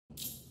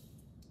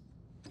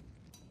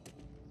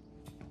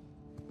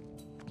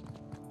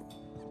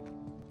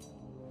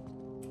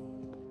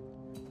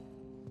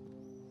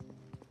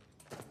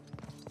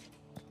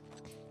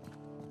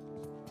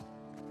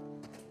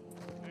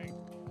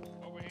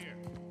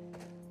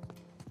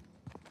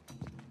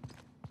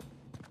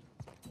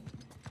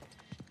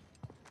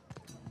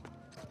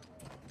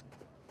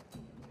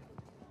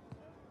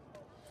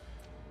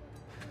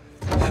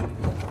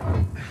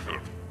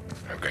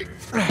Okay.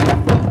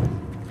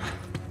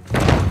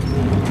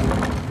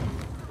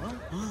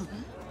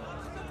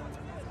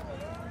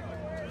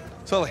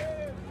 Sully.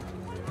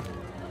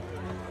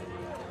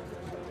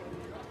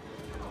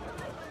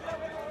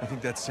 I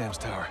think that's Sam's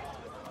tower.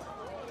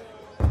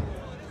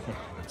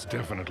 That's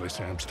definitely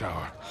Sam's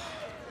tower.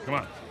 Come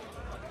on.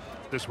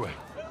 This way.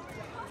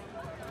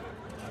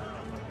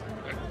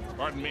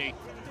 Pardon me.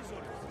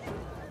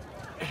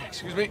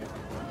 Excuse me?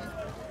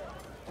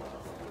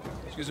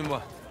 Excuse me,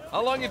 what?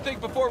 How long you think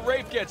before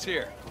Rafe gets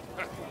here?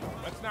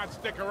 Let's not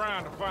stick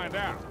around to find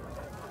out.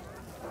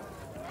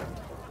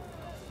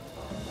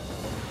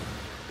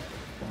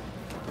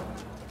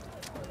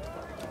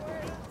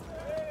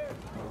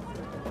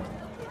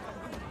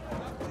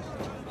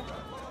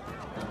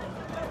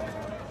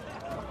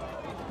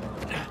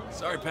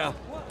 Sorry, pal.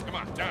 Come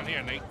on, down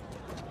here, Nate.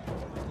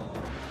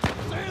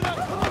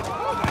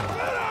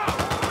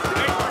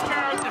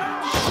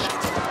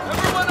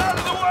 Everyone out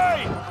of the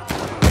way!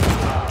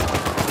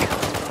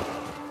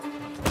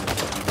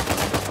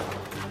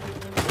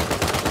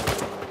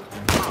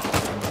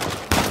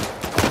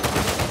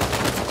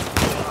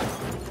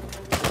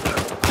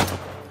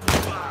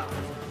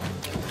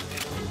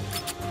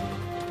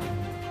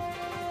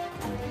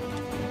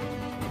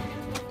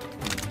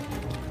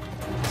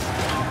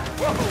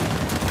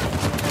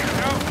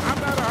 I'm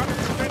not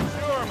 100%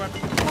 sure, but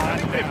I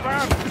think they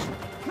found us.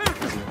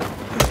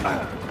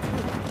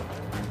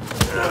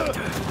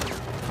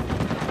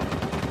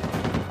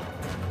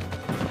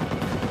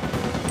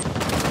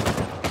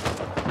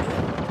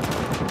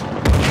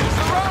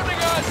 Surrounding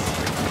us!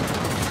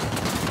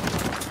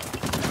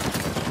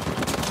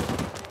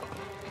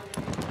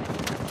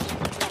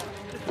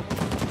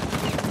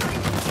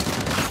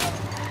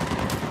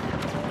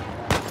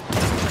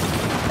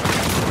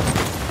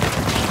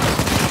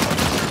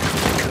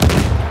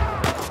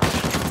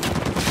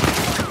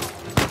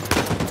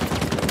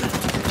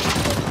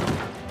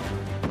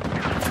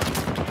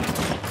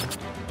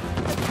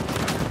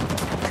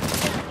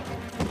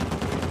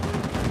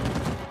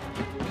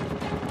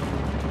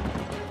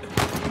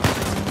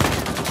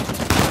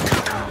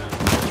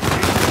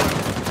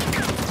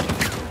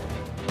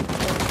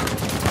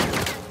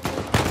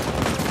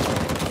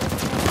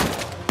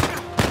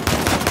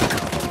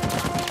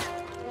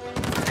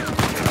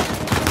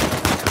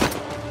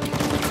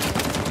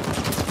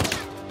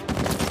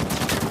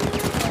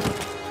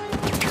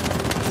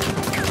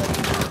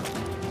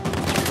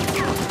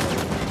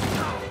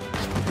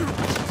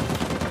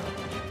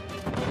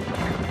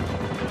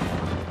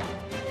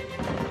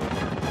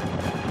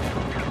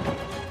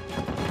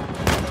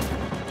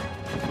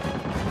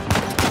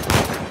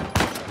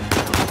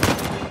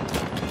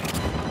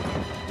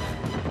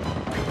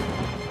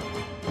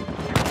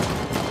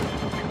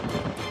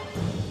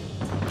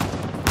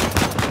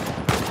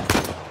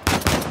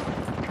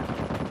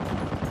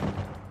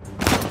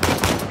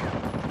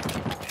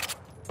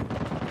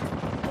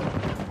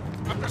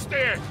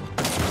 Upstairs.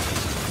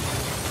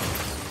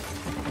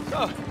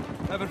 So,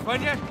 having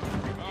fun yet?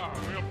 Oh,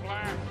 real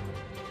blast.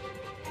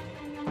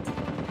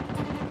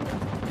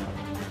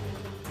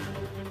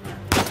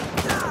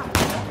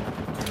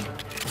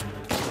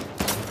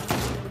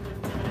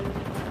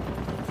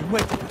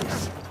 Wait.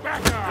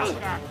 Back off,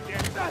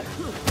 goddammit.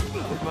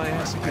 Hit my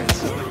ass again,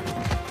 Sully.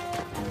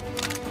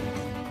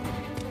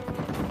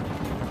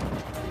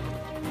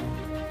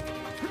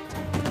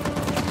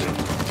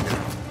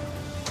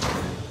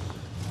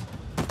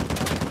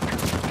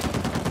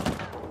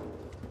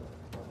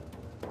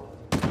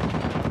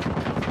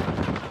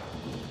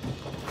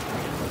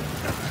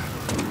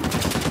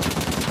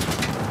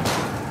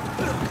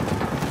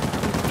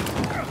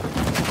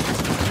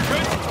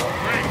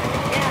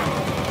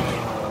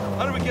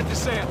 How do we get to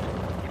Sam?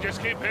 We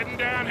just keep heading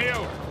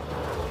downhill.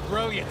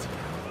 Brilliant.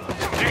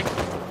 Nick,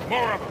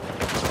 more of them.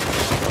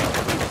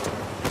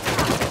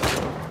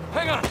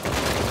 Hang on!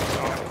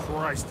 Oh,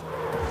 Christ.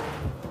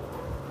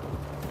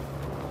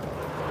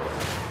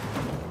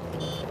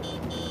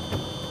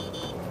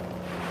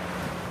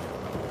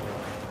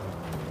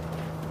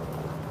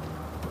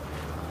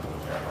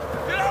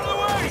 Get out of the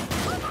way!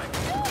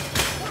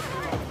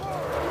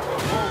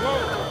 Whoa,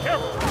 whoa,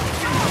 careful.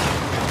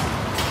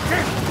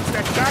 Damn, it's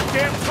that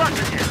goddamn truck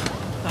again.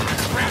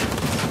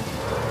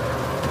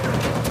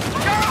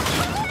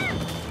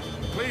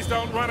 Please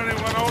don't run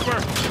anyone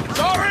over.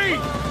 Sorry!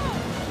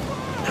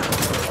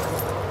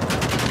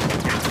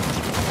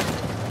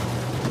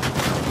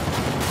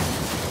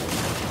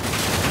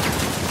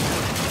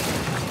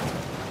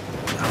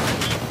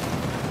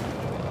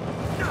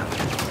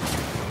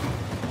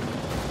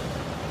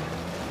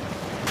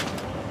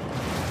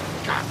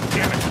 God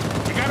damn it.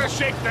 You gotta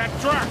shake that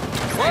truck.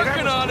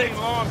 Working on it.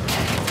 Long.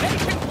 They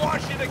can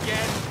wash it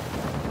again.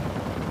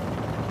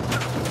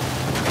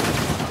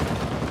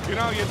 You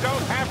know, you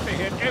don't have to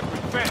hit every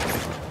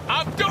fence.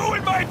 I'm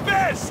doing my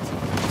best!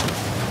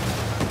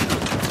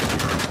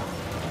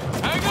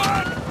 Hang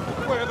on!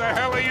 Where the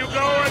hell are you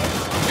going?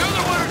 You're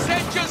the one who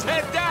said just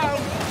head down!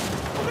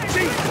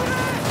 Jesus!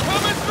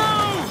 Coming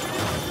through!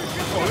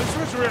 Oh, this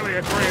was really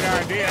a great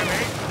idea,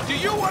 Nate. Do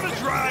you want to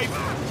drive?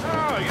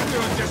 Oh, you're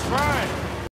doing just fine.